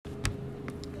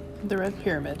The Red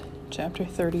Pyramid, Chapter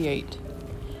 38.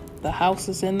 The House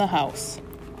is in the House.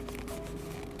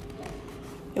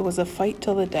 It was a fight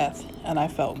till the death, and I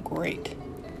felt great.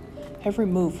 Every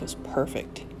move was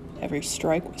perfect. Every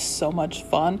strike was so much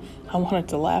fun, I wanted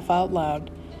to laugh out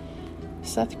loud.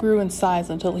 Seth grew in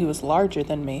size until he was larger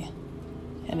than me,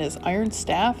 and his iron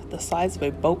staff the size of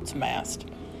a boat's mast.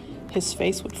 His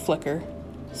face would flicker,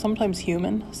 sometimes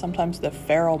human, sometimes the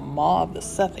feral maw of the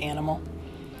Seth animal.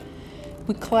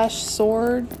 We clashed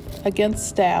sword against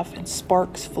staff, and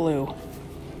sparks flew.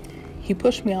 He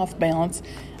pushed me off balance,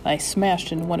 and I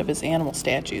smashed into one of his animal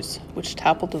statues, which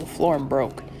toppled to the floor and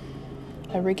broke.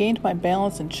 I regained my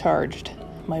balance and charged,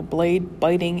 my blade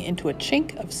biting into a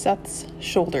chink of Seth's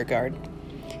shoulder guard.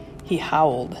 He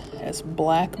howled as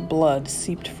black blood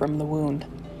seeped from the wound.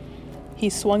 He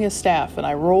swung his staff, and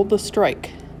I rolled the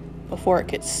strike before it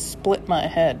could split my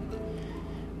head.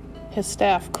 His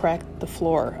staff cracked the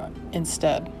floor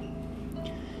instead.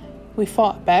 We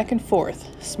fought back and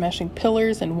forth, smashing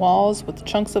pillars and walls with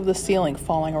chunks of the ceiling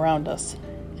falling around us,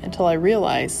 until I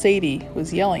realized Sadie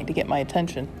was yelling to get my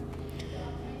attention.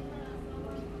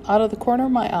 Out of the corner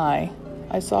of my eye,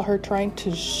 I saw her trying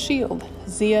to shield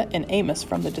Zia and Amos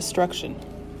from the destruction.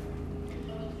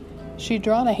 She'd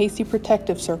drawn a hasty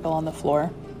protective circle on the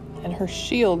floor, and her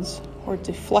shields were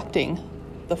deflecting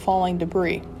the falling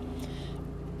debris.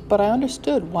 But I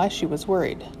understood why she was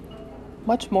worried.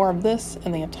 Much more of this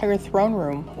and the entire throne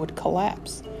room would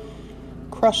collapse,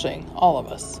 crushing all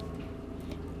of us.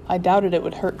 I doubted it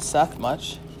would hurt Seth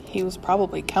much. He was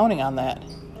probably counting on that.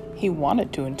 He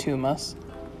wanted to entomb us.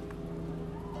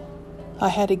 I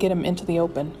had to get him into the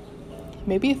open.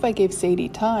 Maybe if I gave Sadie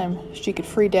time, she could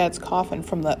free Dad's coffin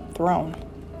from that throne.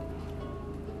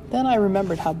 Then I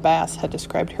remembered how Bass had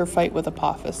described her fight with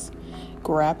Apophis,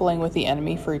 grappling with the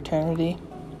enemy for eternity.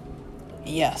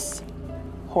 Yes,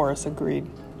 Horus agreed.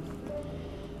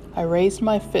 I raised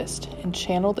my fist and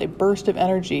channeled a burst of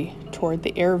energy toward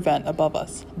the air vent above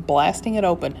us, blasting it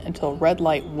open until red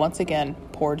light once again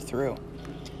poured through.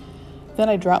 Then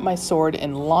I dropped my sword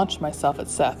and launched myself at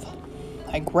Seth.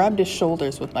 I grabbed his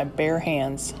shoulders with my bare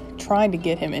hands, trying to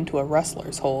get him into a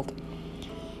wrestler's hold.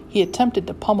 He attempted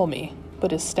to pummel me,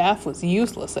 but his staff was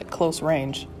useless at close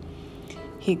range.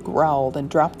 He growled and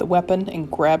dropped the weapon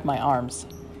and grabbed my arms.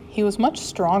 He was much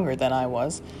stronger than I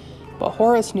was, but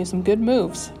Horus knew some good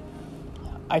moves.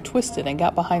 I twisted and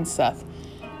got behind Seth,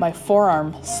 my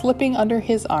forearm slipping under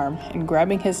his arm and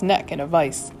grabbing his neck in a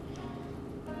vise.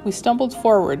 We stumbled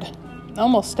forward,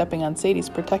 almost stepping on Sadie's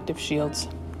protective shields.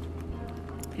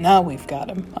 Now we've got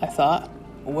him, I thought.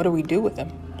 What do we do with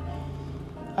him?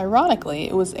 Ironically,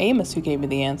 it was Amos who gave me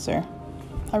the answer.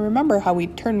 I remember how he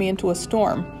turned me into a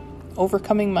storm,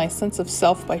 overcoming my sense of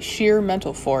self by sheer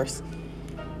mental force.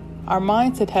 Our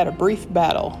minds had had a brief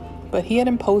battle, but he had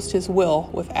imposed his will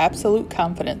with absolute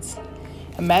confidence,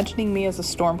 imagining me as a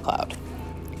storm cloud.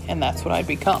 And that's what I'd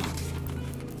become.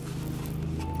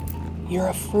 You're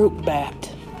a fruit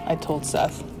bat, I told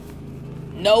Seth.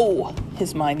 No,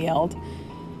 his mind yelled.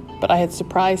 But I had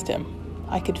surprised him.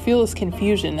 I could feel his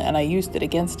confusion, and I used it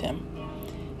against him.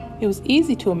 It was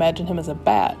easy to imagine him as a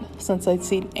bat, since I'd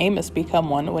seen Amos become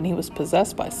one when he was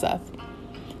possessed by Seth.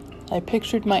 I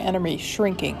pictured my enemy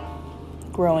shrinking,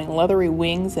 growing leathery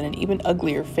wings and an even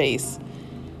uglier face.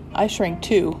 I shrank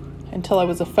too, until I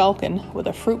was a falcon with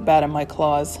a fruit bat in my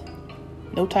claws.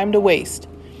 No time to waste.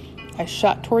 I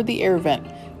shot toward the air vent,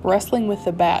 wrestling with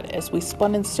the bat as we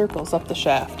spun in circles up the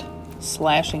shaft,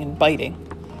 slashing and biting.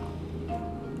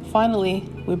 Finally,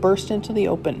 we burst into the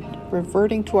open,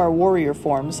 reverting to our warrior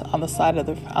forms on the side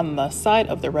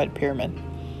of the Red Pyramid.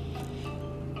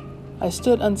 I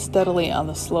stood unsteadily on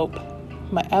the slope,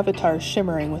 my avatar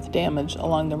shimmering with damage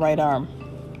along the right arm.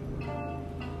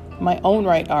 My own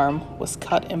right arm was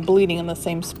cut and bleeding in the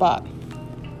same spot.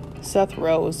 Seth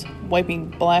rose, wiping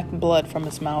black blood from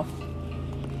his mouth.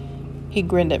 He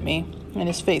grinned at me, and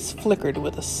his face flickered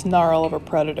with the snarl of a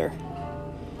predator.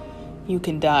 You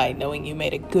can die knowing you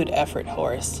made a good effort,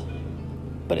 Horus.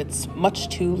 But it's much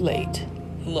too late.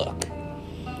 Look.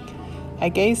 I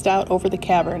gazed out over the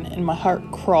cavern, and my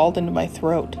heart crawled into my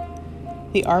throat.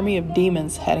 The army of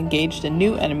demons had engaged a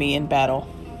new enemy in battle.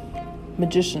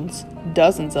 Magicians,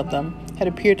 dozens of them, had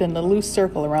appeared in a loose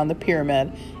circle around the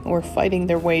pyramid and were fighting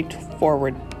their way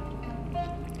forward.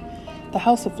 The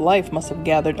House of Life must have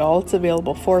gathered all its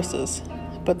available forces,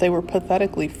 but they were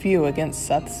pathetically few against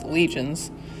Seth's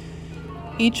legions.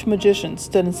 Each magician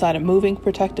stood inside a moving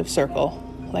protective circle,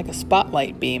 like a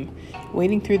spotlight beam,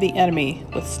 wading through the enemy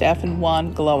with staff and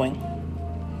wand glowing.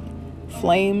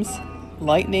 Flames,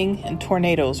 lightning, and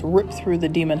tornadoes ripped through the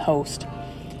demon host.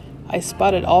 I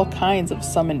spotted all kinds of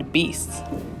summoned beasts.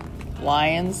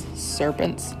 lions,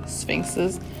 serpents,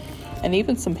 sphinxes, and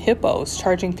even some hippos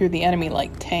charging through the enemy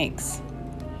like tanks.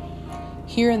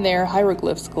 Here and there,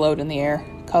 hieroglyphs glowed in the air,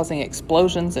 causing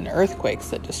explosions and earthquakes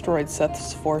that destroyed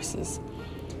Seth's forces.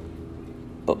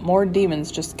 But more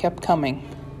demons just kept coming,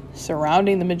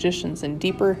 surrounding the magicians in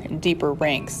deeper and deeper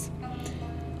ranks.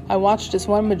 I watched as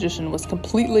one magician was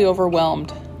completely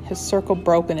overwhelmed, his circle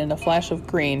broken in a flash of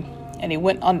green, and he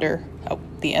went under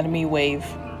the enemy wave.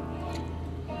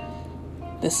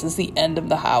 "This is the end of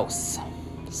the house,"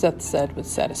 Seth said with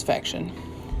satisfaction.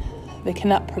 "They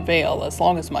cannot prevail as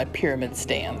long as my pyramid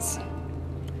stands."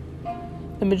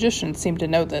 The magicians seemed to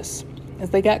know this.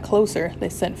 As they got closer, they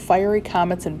sent fiery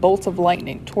comets and bolts of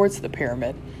lightning towards the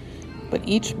pyramid, but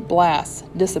each blast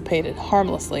dissipated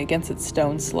harmlessly against its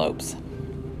stone slopes,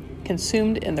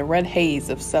 consumed in the red haze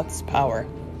of Seth's power.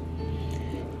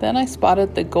 Then I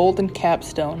spotted the golden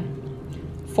capstone.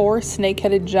 4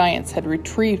 snake-headed giants had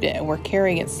retrieved it and were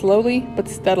carrying it slowly but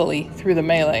steadily through the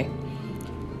melee.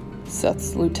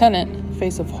 Seth's lieutenant,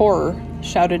 Face of Horror,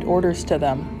 shouted orders to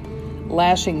them,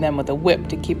 lashing them with a whip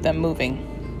to keep them moving.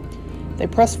 They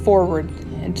pressed forward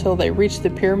until they reached the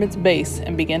pyramid's base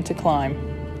and began to climb.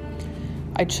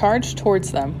 I charged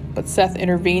towards them, but Seth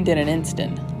intervened in an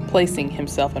instant, placing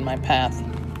himself in my path.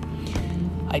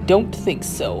 "I don't think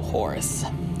so, Horus,"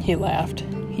 he laughed.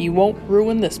 "You won't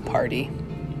ruin this party."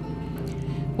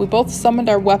 We both summoned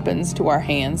our weapons to our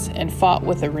hands and fought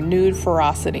with a renewed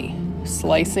ferocity,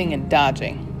 slicing and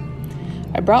dodging.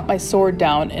 I brought my sword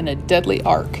down in a deadly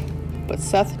arc, but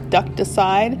Seth ducked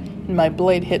aside and my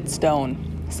blade hit stone,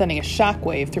 sending a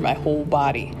shockwave through my whole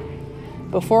body.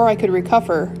 Before I could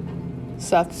recover,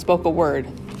 Seth spoke a word.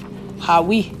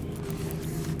 "Hawi."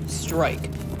 Strike.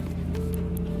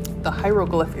 The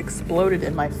hieroglyph exploded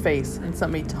in my face and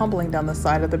sent me tumbling down the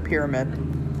side of the pyramid.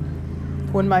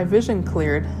 When my vision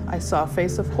cleared, I saw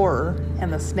Face of Horror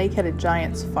and the snake-headed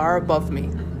giants far above me,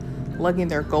 lugging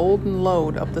their golden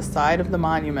load up the side of the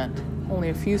monument, only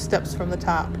a few steps from the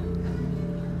top.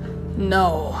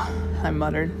 "No," I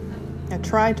muttered. I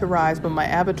tried to rise, but my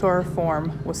avatar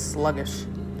form was sluggish.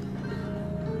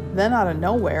 Then out of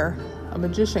nowhere, a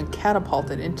magician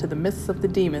catapulted into the midst of the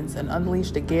demons and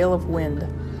unleashed a gale of wind.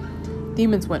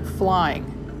 Demons went flying,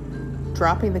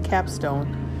 dropping the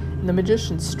capstone, and the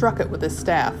magician struck it with his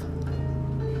staff,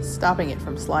 stopping it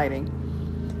from sliding.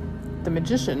 The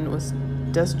magician was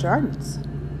Desjardins.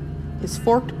 His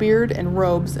forked beard and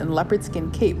robes and leopard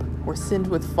skin cape were singed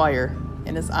with fire,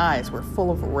 and his eyes were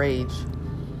full of rage.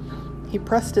 He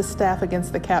pressed his staff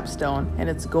against the capstone, and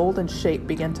its golden shape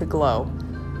began to glow.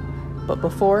 But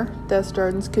before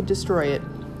Desjardins could destroy it,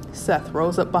 Seth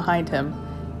rose up behind him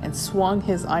and swung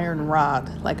his iron rod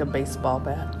like a baseball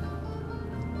bat.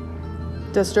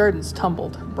 Desjardins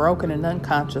tumbled, broken and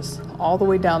unconscious, all the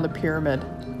way down the pyramid,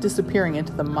 disappearing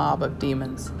into the mob of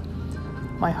demons.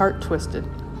 My heart twisted.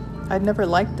 I'd never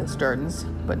liked Desjardins,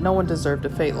 but no one deserved a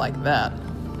fate like that.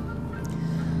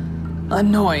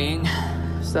 "Annoying,"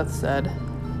 Seth said,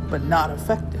 "but not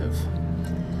effective.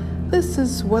 This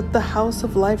is what the House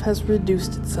of Life has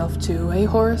reduced itself to, eh,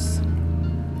 Horus?"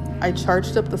 I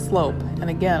charged up the slope, and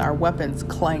again our weapons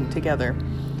clanged together.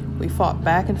 We fought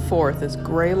back and forth as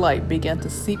gray light began to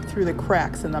seep through the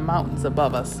cracks in the mountains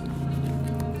above us.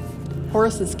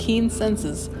 Horus's keen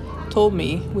senses told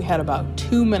me we had about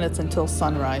 2 minutes until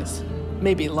sunrise,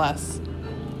 maybe less.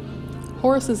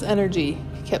 Horus's energy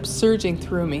kept surging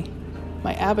through me.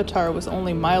 My avatar was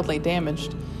only mildly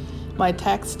damaged, my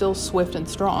attack still swift and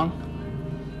strong,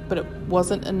 but it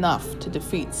wasn't enough to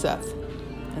defeat Seth,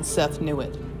 and Seth knew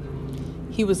it.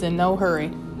 He was in no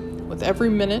hurry. With every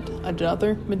minute,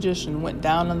 another magician went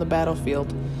down on the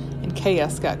battlefield, and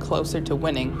chaos got closer to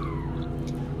winning.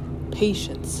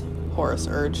 "Patience," Horus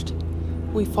urged.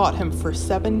 "We fought him for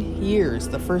 7 years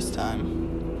the first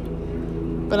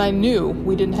time." But I knew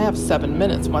we didn't have 7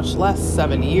 minutes, much less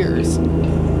 7 years.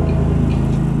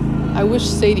 I wish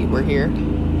Sadie were here.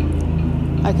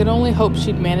 I could only hope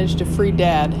she'd manage to free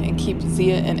Dad and keep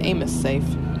Zia and Amos safe.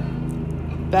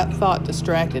 That thought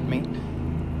distracted me.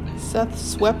 Seth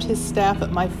swept his staff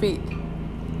at my feet,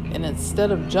 and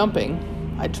instead of jumping,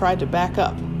 I tried to back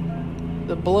up.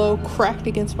 The blow cracked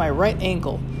against my right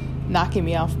ankle, knocking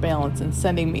me off balance and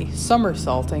sending me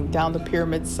somersaulting down the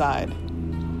pyramid's side.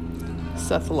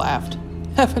 Seth laughed.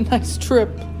 "Have a nice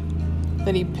trip."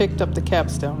 Then he picked up the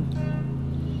capstone.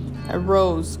 I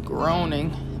rose,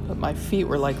 groaning, but my feet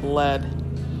were like lead.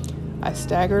 I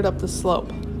staggered up the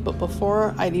slope, but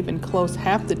before I'd even closed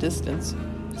half the distance,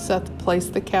 Seth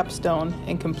placed the capstone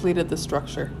and completed the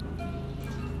structure.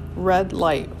 Red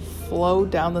light flowed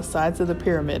down the sides of the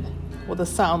pyramid with a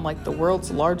sound like the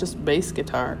world's largest bass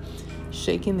guitar,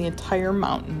 shaking the entire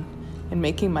mountain and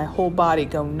making my whole body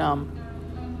go numb.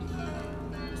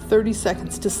 30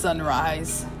 seconds to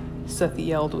sunrise, Seth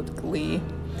yelled with glee,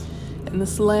 and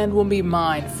this land will be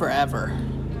mine forever.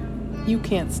 You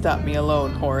can't stop me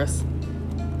alone, Horace,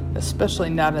 especially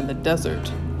not in the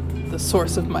desert, the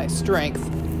source of my strength.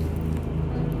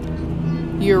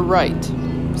 You're right,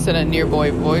 said a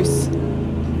nearby voice.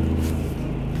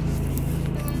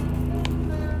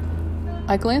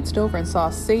 I glanced over and saw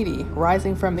Sadie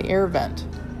rising from the air vent,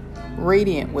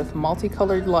 radiant with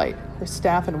multicolored light, her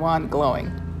staff and wand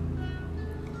glowing.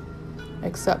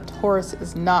 Except Horace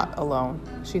is not alone,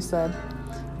 she said.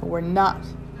 But we're not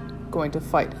going to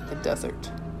fight in the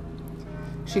desert.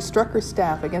 She struck her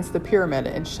staff against the pyramid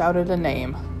and shouted a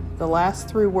name, the last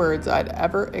 3 words I'd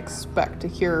ever expect to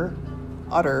hear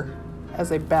utter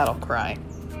as a battle cry.